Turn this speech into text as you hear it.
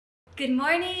Good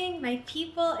morning, my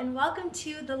people, and welcome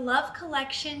to the Love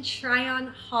Collection try-on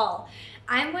haul.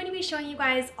 I'm going to be showing you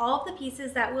guys all of the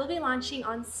pieces that we'll be launching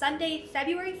on Sunday,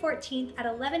 February 14th at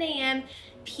 11 a.m.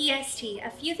 PST.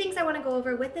 A few things I want to go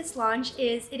over with this launch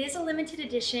is it is a limited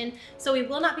edition, so we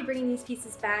will not be bringing these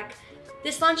pieces back.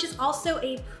 This launch is also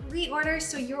a pre-order,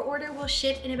 so your order will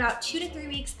ship in about 2 to 3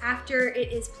 weeks after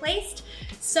it is placed.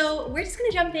 So we're just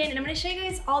gonna jump in and I'm gonna show you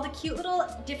guys all the cute little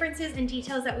differences and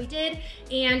details that we did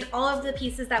and all of the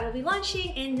pieces that we'll be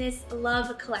launching in this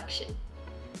Love collection.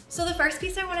 So the first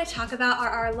piece I want to talk about are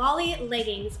our Lolly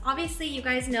leggings. Obviously, you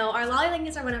guys know our Lolly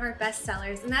leggings are one of our best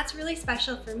sellers, and that's really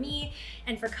special for me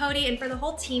and for Cody and for the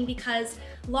whole team because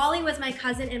Lolly was my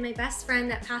cousin and my best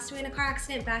friend that passed away in a car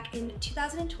accident back in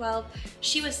 2012.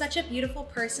 She was such a beautiful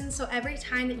person, so every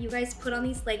time that you guys put on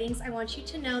these leggings, I want you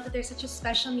to know that there's such a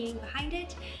special meaning behind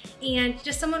it and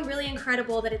just someone really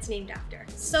incredible that it's named after.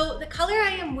 So the color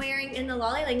I am wearing in the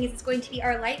Lolly leggings is going to be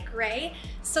our light gray.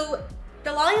 So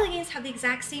the Lolly leggings have the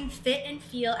exact same fit and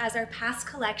feel as our past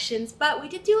collections, but we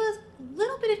did do a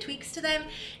little bit of tweaks to them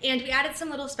and we added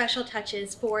some little special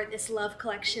touches for this Love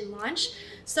collection launch.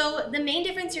 So the main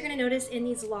difference you're going to notice in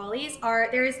these Lollies are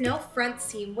there is no front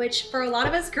seam, which for a lot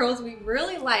of us girls we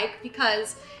really like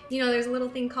because, you know, there's a little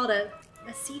thing called a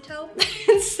C-toe.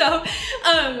 So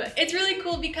it's really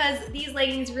cool because these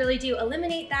leggings really do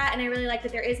eliminate that, and I really like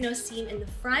that there is no seam in the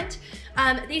front.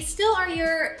 They still are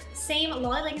your same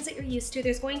Lolly leggings that you're used to.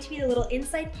 There's going to be the little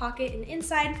inside pocket and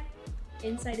inside.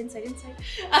 They're nice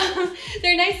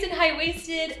and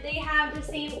high-waisted. They have the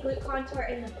same glute contour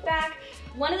in the back.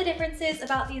 One of the differences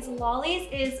about these Lollies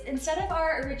is instead of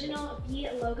our original B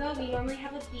logo, we normally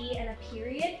have a B and a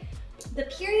period. The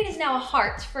period is now a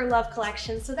heart for Love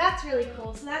collection, so that's really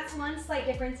cool. So that's one slight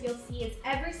difference you'll see is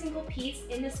every single piece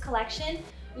in this collection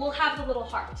will have the little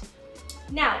heart.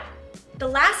 Now, the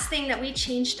last thing that we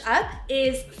changed up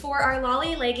is for our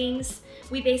Lolly leggings,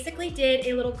 we basically did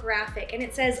a little graphic and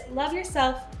it says, love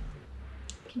yourself.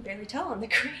 I can barely tell on the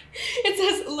screen. It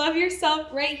says, love yourself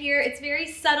right here. It's very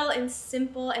subtle and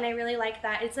simple and I really like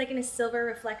that. It's like in a silver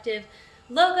reflective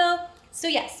logo. So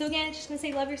yeah, so again, it's just gonna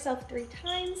say love yourself 3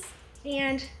 times.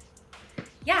 And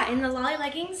yeah, in the Lolly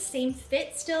leggings, same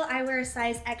fit still. I wear a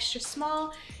size extra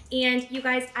small. And you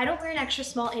guys, I don't wear an extra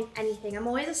small in anything. I'm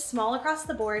always a small across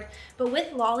the board. But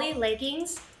with Lolly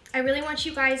leggings, I really want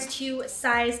you guys to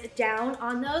size down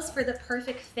on those for the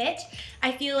perfect fit.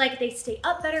 I feel like they stay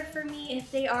up better for me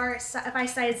if I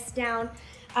size down.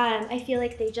 I feel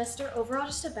like they just are overall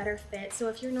just a better fit. So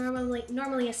if you're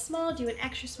normally a small, do an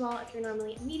extra small. If you're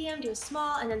normally a medium, do a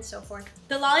small, and then so forth.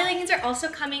 The Lolly leggings are also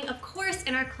coming, of course,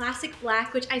 in our classic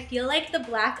black, which I feel like the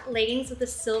black leggings with the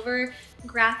silver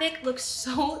graphic looks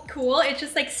so cool. It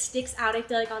just like sticks out, I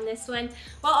feel like, on this one,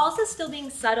 while also still being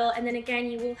subtle. And then again,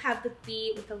 you will have the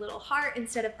B with a little heart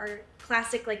instead of our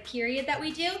classic like period that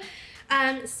we do.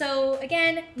 So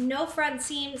again, no front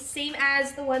seam, same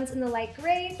as the ones in the light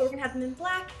gray, but we're gonna have them in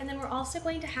black, and then we're also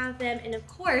going to have them in, of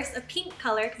course, a pink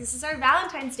color, because this is our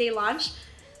Valentine's Day launch.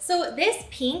 So this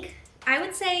pink, I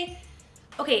would say,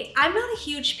 okay, I'm not a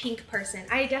huge pink person.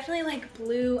 I definitely like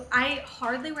blue. I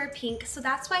hardly wear pink, so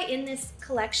that's why in this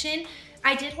collection,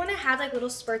 I did want to have like little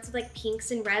spurts of like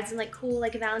pinks and reds and like cool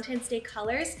like Valentine's Day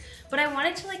colors, but I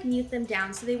wanted to like mute them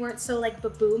down so they weren't so like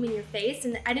ba-boom in your face,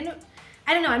 and I don't know,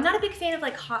 I'm not a big fan of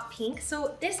like hot pink.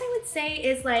 So this I would say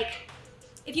is like,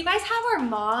 if you guys have our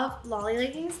mauve Lolly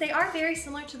leggings, they are very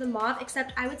similar to the mauve,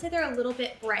 except I would say they're a little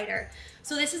bit brighter.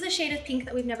 So this is a shade of pink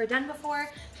that we've never done before,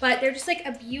 but they're just like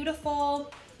a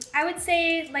beautiful, I would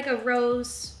say like a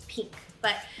rose pink.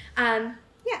 But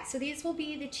yeah, so these will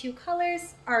be the 2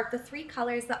 colors, or the 3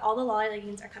 colors that all the Lolly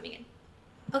leggings are coming in.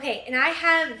 Okay, and I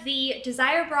have the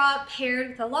Desire bra paired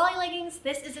with the Lolly leggings.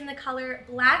 This is in the color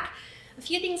black. A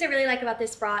few things I really like about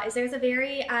this bra is there's a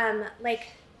very like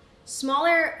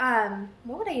smaller,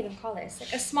 what would I even call this?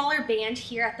 Like a smaller band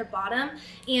here at the bottom.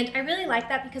 And I really like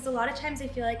that because a lot of times I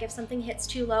feel like if something hits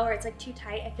too low or it's like too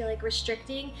tight, I feel like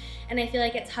restricting and I feel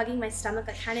like it's hugging my stomach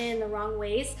like kind of in the wrong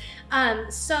ways.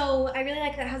 So I really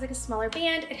like that it has like a smaller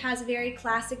band. It has a very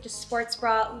classic just sports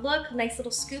bra look, nice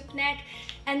little scoop neck.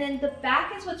 And then the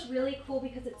back is what's really cool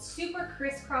because it's super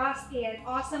crisscross and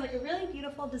awesome, like a really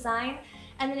beautiful design.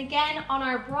 And then again, on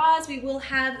our bras, we will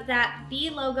have that B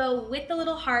logo with the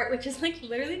little heart, which is like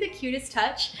literally the cutest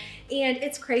touch. And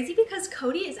it's crazy because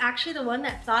Cody is actually the one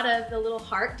that thought of the little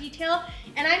heart detail,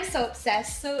 and I'm so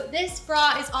obsessed. So this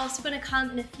bra is also gonna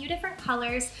come in a few different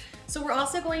colors. So we're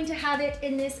also going to have it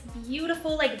in this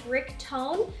beautiful like brick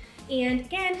tone. And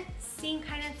again, same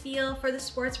kind of feel for the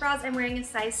sports bras. I'm wearing a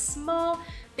size small.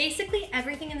 Basically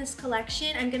everything in this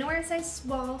collection, I'm gonna wear a size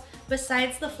small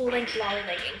besides the full length lolly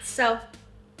leggings. So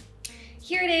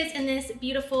here it is in this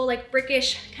beautiful like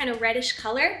brickish kind of reddish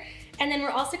color. And then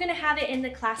we're also gonna have it in the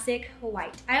classic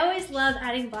white. I always love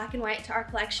adding black and white to our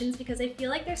collections because I feel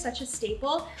like they're such a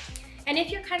staple. And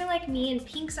if you're kind of like me and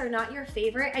pinks are not your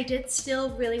favorite, I did still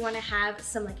really want to have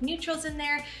some like neutrals in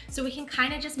there so we can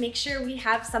kind of just make sure we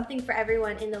have something for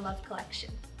everyone in the Love collection.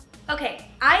 Okay,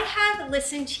 I have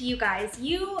listened to you guys.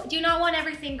 You do not want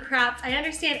everything cropped. I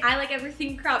understand I like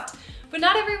everything cropped, but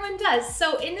not everyone does.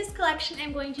 So in this collection,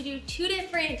 I'm going to do 2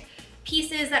 different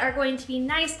pieces that are going to be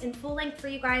nice and full length for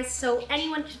you guys so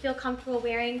anyone can feel comfortable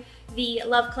wearing the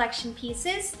Love collection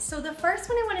pieces. So the first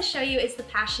one I want to show you is the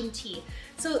Passion Tee.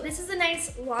 So this is a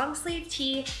nice long sleeve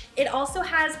tee. It also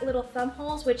has little thumb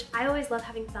holes, which I always love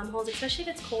having thumb holes, especially if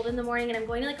it's cold in the morning and I'm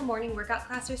going to like a morning workout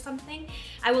class or something.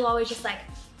 I will always just like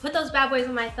put those bad boys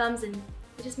on my thumbs and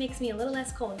it just makes me a little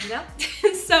less cold, you know?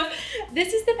 So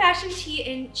this is the Passion Tee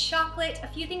in chocolate. A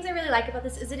few things I really like about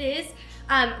this is it is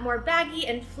more baggy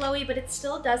and flowy, but it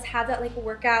still does have that like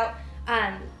workout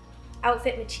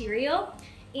outfit material.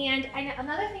 And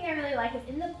another thing I really like is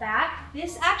in the back,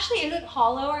 this actually isn't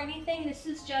hollow or anything. This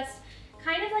is just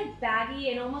kind of like baggy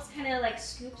and almost kind of like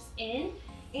scoops in.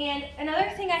 And another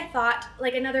thing I thought,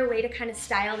 like another way to kind of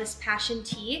style this Passion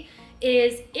Tee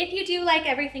is if you do like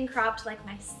everything cropped like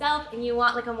myself and you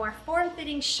want like a more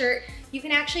form-fitting shirt, you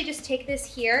can actually just take this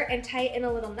here and tie it in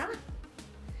a little knot.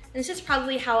 And this is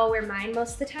probably how I'll wear mine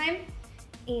most of the time.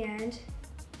 And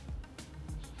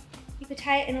you could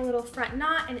tie it in a little front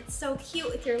knot and it's so cute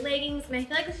with your leggings. And I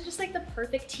feel like this is just like the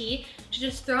perfect tee to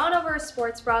just throw on over a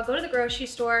sports bra, go to the grocery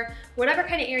store, whatever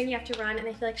kind of errand you have to run. And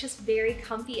I feel like it's just very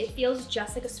comfy. It feels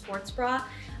just like a sports bra.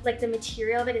 Like the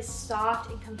material of it is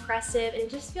soft and compressive and it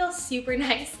just feels super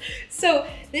nice. So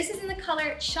this is in the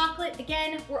color chocolate.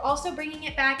 Again, we're also bringing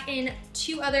it back in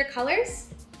 2 other colors.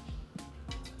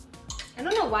 I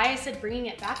don't know why I said bringing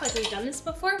it back like we've done this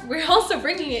before. We're also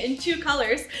bringing it in 2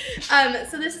 colors.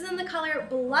 So this is in the color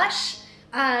blush.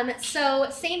 So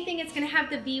same thing, it's gonna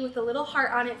have the B with a little heart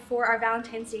on it for our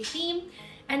Valentine's Day theme.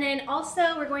 And then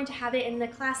also we're going to have it in the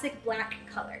classic black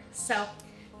color. So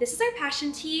this is our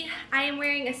Passion Tee. I am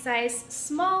wearing a size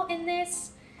small in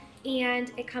this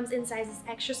and it comes in sizes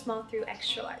extra small through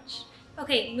extra large.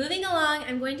 Okay, moving along,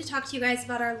 I'm going to talk to you guys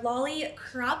about our Lolly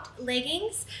cropped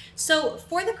leggings. So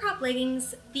for the cropped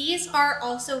leggings, these are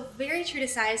also very true to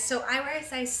size. So I wear a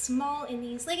size small in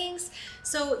these leggings.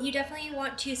 So you definitely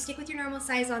want to stick with your normal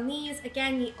size on these.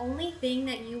 Again, the only thing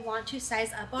that you want to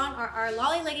size up on are our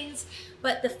Lolly leggings,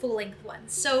 but the full length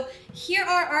ones. So here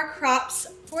are our crops.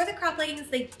 For the crop leggings,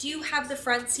 they do have the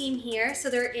front seam here. So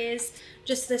there is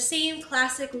just the same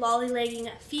classic Lolly legging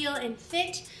feel and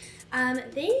fit.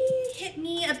 They hit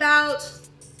me about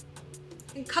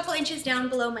a couple inches down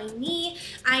below my knee.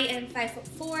 I am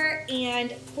 5'4",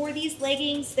 and for these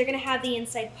leggings, they're gonna have the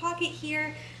inside pocket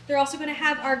here. They're also gonna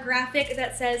have our graphic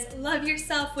that says "Love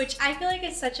Yourself," which I feel like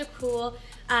is such a cool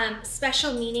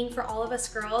special meaning for all of us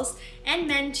girls and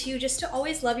men too, just to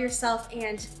always love yourself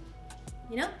and,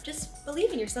 you know, just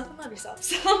believe in yourself and love yourself.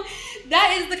 So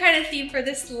that is the kind of theme for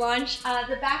this launch.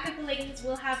 The back of the leggings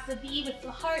will have the B with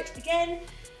the heart again.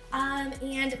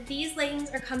 And these leggings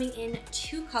are coming in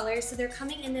 2 colors. So they're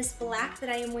coming in this black that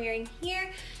I am wearing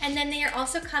here. And then they are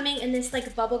also coming in this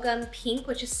like bubblegum pink,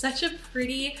 which is such a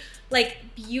pretty, like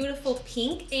beautiful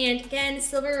pink. And again,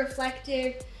 silver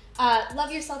reflective,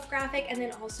 Love Yourself graphic, and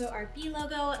then also our B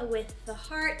logo with the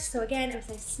heart. So again, I'm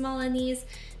size small in these.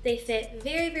 They fit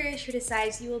very, very true to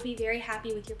size. You will be very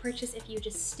happy with your purchase if you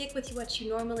just stick with what you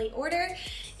normally order.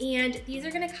 And these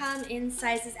are gonna come in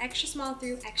sizes extra small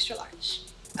through extra large.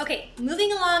 Okay,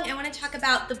 moving along, I want to talk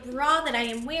about the bra that I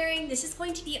am wearing. This is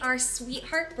going to be our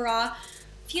Sweetheart bra.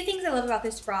 A few things I love about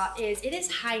this bra is it is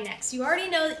high neck. So you already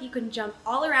know that you can jump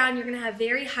all around. You're going to have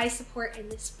very high support in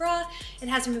this bra. It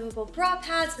has removable bra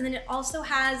pads, and then it also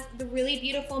has the really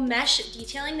beautiful mesh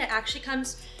detailing that actually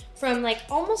comes from like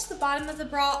almost the bottom of the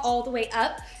bra all the way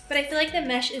up. But I feel like the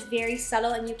mesh is very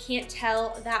subtle and you can't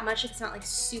tell that much. It's not like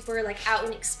super like out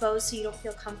and exposed, so you don't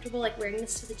feel comfortable like wearing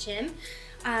this to the gym.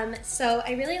 So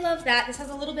I really love that. This has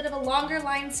a little bit of a longer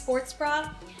line sports bra.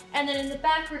 And then in the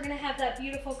back, we're gonna have that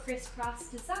beautiful crisscross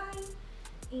design.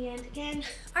 And again,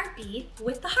 our B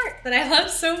with the heart that I love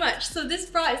so much. So this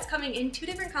bra is coming in 2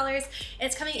 different colors.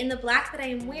 It's coming in the black that I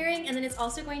am wearing, and then it's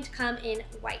also going to come in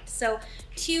white. So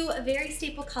 2 very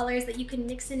staple colors that you can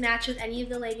mix and match with any of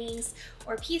the leggings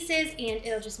or pieces, and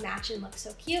it'll just match and look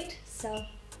so cute. So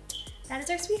That is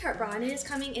our sweetheart bra, and it is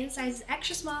coming in sizes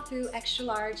extra small through extra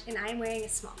large, and I'm wearing a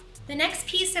small. The next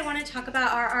piece I want to talk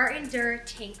about are our Endure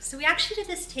tanks. So we actually did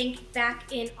this tank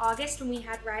back in August when we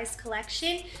had Rise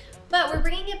collection, but we're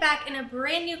bringing it back in a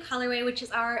brand new colorway, which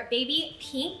is our baby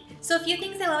pink. So a few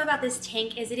things I love about this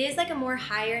tank is it is like a more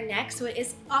higher neck, so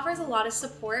it offers a lot of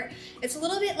support. It's a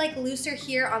little bit like looser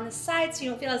here on the side, so you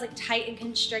don't feel as like tight and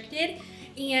constricted.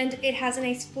 And it has a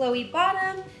nice flowy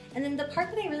bottom. And then the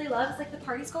part that I really love is like the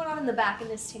party's going on in the back in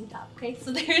this tank top, okay?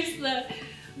 So there's the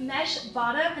mesh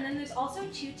bottom, and then there's also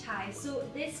 2 ties. So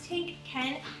this tank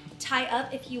can tie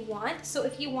up if you want. So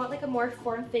if you want like a more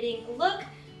form-fitting look,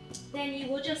 then you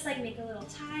will just like make a little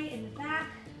tie in the back.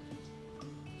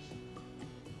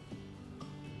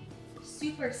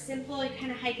 Super simple, you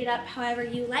kind of hike it up however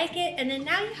you like it, and then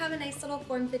now you have a nice little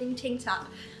form-fitting tank top.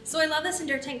 So I love this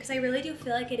Endure tank because I really do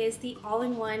feel like it is the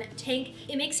all-in-one tank.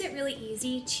 It makes it really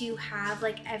easy to have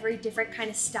like every different kind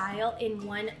of style in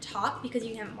one top because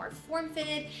you can have it more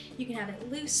form-fitted, you can have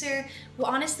it looser,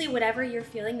 well honestly whatever you're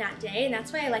feeling that day, and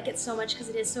that's why I like it so much because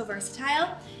it is so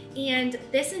versatile. And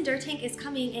this Endure tank is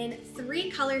coming in 3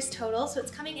 colors total, so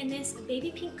it's coming in this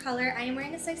baby pink color. I am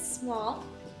wearing a size small.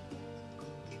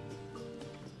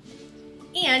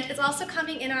 And it's also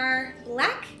coming in our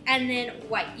black and then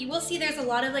white. You will see there's a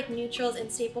lot of like neutrals and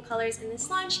staple colors in this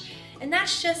launch, and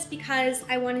that's just because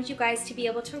I wanted you guys to be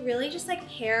able to really just like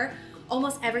pair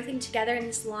almost everything together in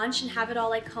this launch and have it all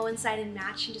like coincide and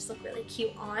match and just look really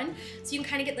cute on. So you can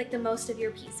kind of get like the most of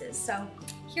your pieces. So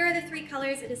here are the 3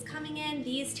 colors it is coming in.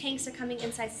 These tanks are coming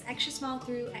in sizes extra small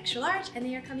through extra large, and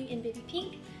they are coming in baby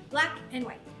pink, black, and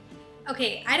white.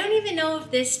 Okay, I don't even know if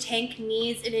this tank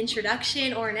needs an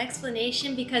introduction or an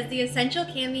explanation because the Essential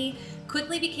Cami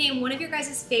quickly became one of your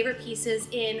guys' favorite pieces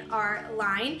in our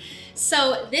line.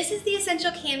 So this is the Essential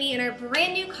Cami in our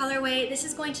brand new colorway. This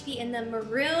is going to be in the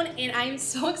maroon, and I'm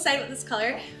so excited with this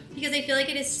color because I feel like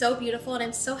it is so beautiful, and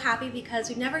I'm so happy because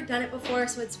we've never done it before,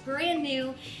 so it's brand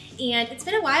new. And it's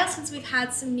been a while since we've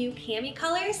had some new cami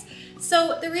colors.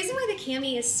 So the reason why the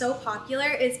cami is so popular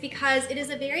is because it is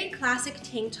a very classic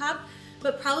tank top,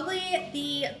 but probably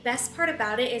the best part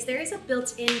about it is there is a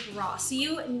built-in bra. So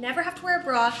you never have to wear a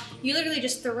bra. You literally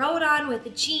just throw it on with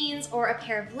the jeans or a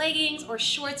pair of leggings or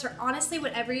shorts or honestly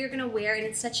whatever you're gonna wear, and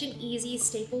it's such an easy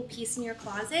staple piece in your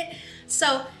closet.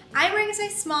 So I'm wearing a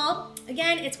size small.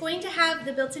 Again, it's going to have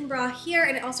the built-in bra here,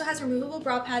 and it also has removable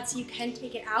bra pads so you can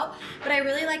take it out. But I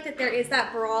really like that there is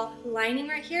that bra lining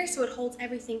right here so it holds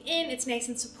everything in. It's nice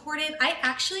and supportive. I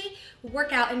actually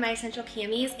work out in my Essential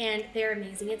Camis and they're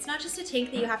amazing. It's not just a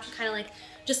tank that you have to kind of like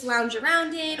just lounge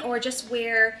around in or just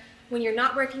wear when you're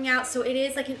not working out, so it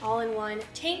is like an all-in-one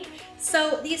tank.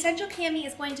 So the Essential Cami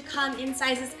is going to come in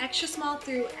sizes extra small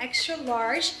through extra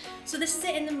large. So this is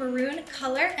it in the maroon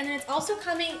color, and then it's also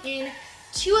coming in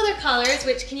 2 other colors,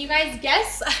 which can you guys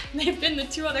guess? They've been the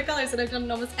 2 other colors that I've done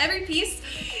in almost every piece.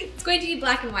 It's going to be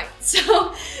black and white.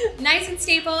 So nice and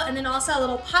staple, and then also a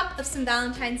little pop of some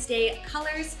Valentine's Day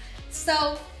colors.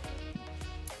 So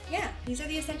yeah, these are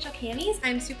the Essential Camis.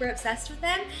 I'm super obsessed with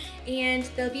them, and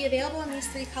they'll be available in these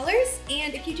 3 colors.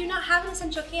 And if you do not have an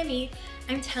Essential Cami,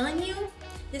 I'm telling you,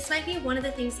 this might be one of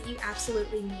the things that you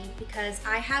absolutely need because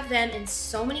I have them in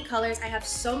so many colors. I have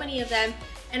so many of them,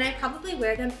 and I probably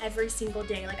wear them every single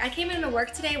day. Like I came into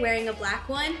work today wearing a black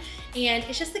one, and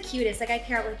it's just the cutest. Like I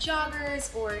pair it with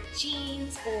joggers or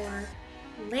jeans or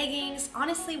leggings,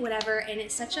 honestly, whatever. And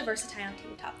it's such a versatile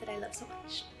tank top that I love so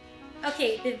much.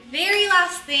 Okay, the very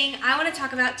last thing I want to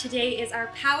talk about today is our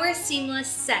Power Seamless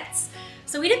sets.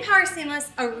 So we did Power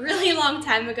Seamless a really long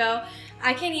time ago.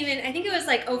 I think it was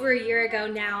like over a year ago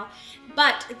now,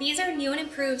 but these are new and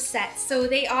improved sets. So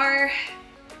they are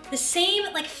the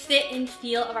same like fit and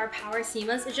feel of our Power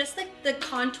Seamless. It's just like the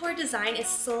contour design is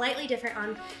slightly different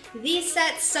on these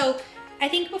sets. So I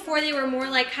think before they were more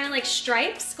like kind of like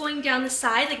stripes going down the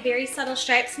side, like very subtle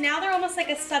stripes. Now they're almost like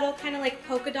a subtle kind of like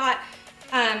polka dot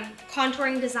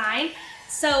contouring design.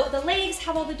 So the legs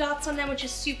have all the dots on them, which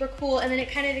is super cool, and then it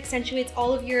kind of accentuates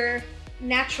all of your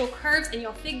natural curves in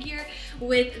your figure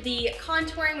with the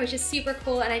contouring, which is super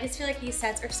cool. And I just feel like these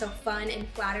sets are so fun and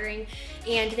flattering,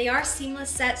 and they are seamless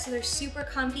sets, so they're super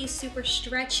comfy, super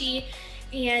stretchy.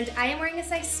 And I am wearing a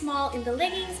size small in the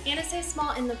leggings and a size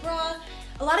small in the bra.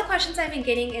 A lot of questions I've been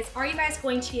getting is, are you guys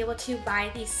going to be able to buy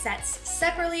these sets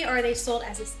separately, or are they sold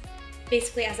as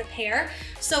basically as a pair?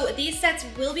 So these sets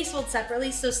will be sold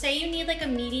separately. So say you need like a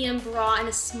medium bra and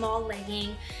a small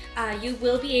legging, you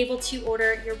will be able to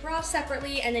order your bra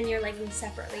separately and then your leggings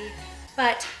separately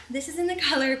but this is in the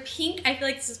color pink. I feel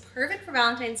like this is perfect for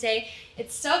Valentine's Day.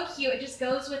 It's so cute. It just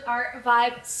goes with our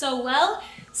vibe so well.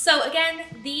 So again,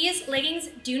 these leggings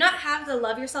do not have the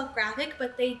Love Yourself graphic,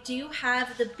 but they do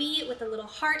have the bee with a little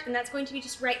heart, and that's going to be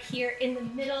just right here in the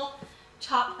middle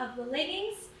top of the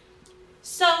leggings.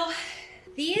 So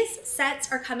these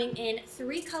sets are coming in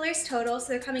 3 colors total. So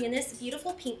they're coming in this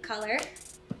beautiful pink color.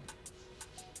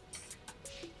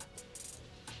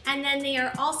 And then they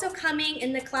are also coming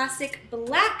in the classic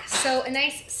black, so a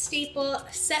nice staple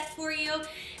set for you.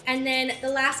 And then the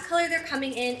last color they're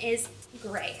coming in is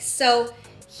gray. So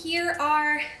here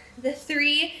are the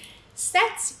 3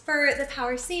 sets for the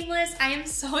Power Seamless. I am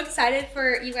so excited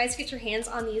for you guys to get your hands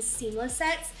on these seamless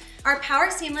sets. Our Power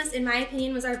Seamless, in my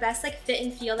opinion, was our best fit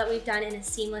and feel that we've done in a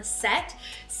seamless set.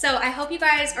 So I hope you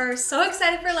guys are so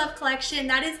excited for Love Collection.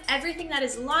 That is everything that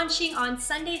is launching on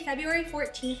Sunday, February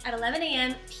 14th at 11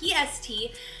 a.m. PST.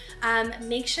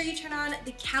 Make sure you turn on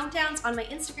the countdowns on my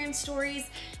Instagram stories.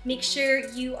 Make sure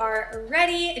you are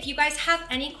ready. If you guys have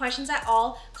any questions at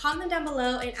all, comment down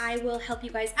below and I will help you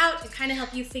guys out and kind of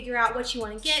help you figure out what you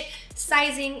want to get,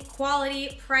 sizing,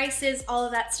 quality, prices, all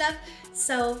of that stuff.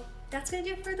 So that's gonna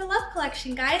do it for the Love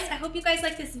Collection, guys. I hope you guys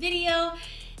like this video,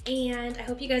 and I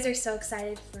hope you guys are so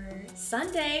excited for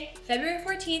Sunday, February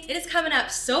 14th. It is coming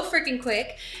up so freaking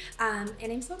quick, and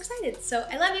I'm so excited. So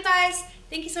I love you guys.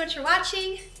 Thank you so much for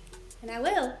watching, and I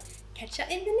will catch you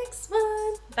in the next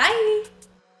one. Bye.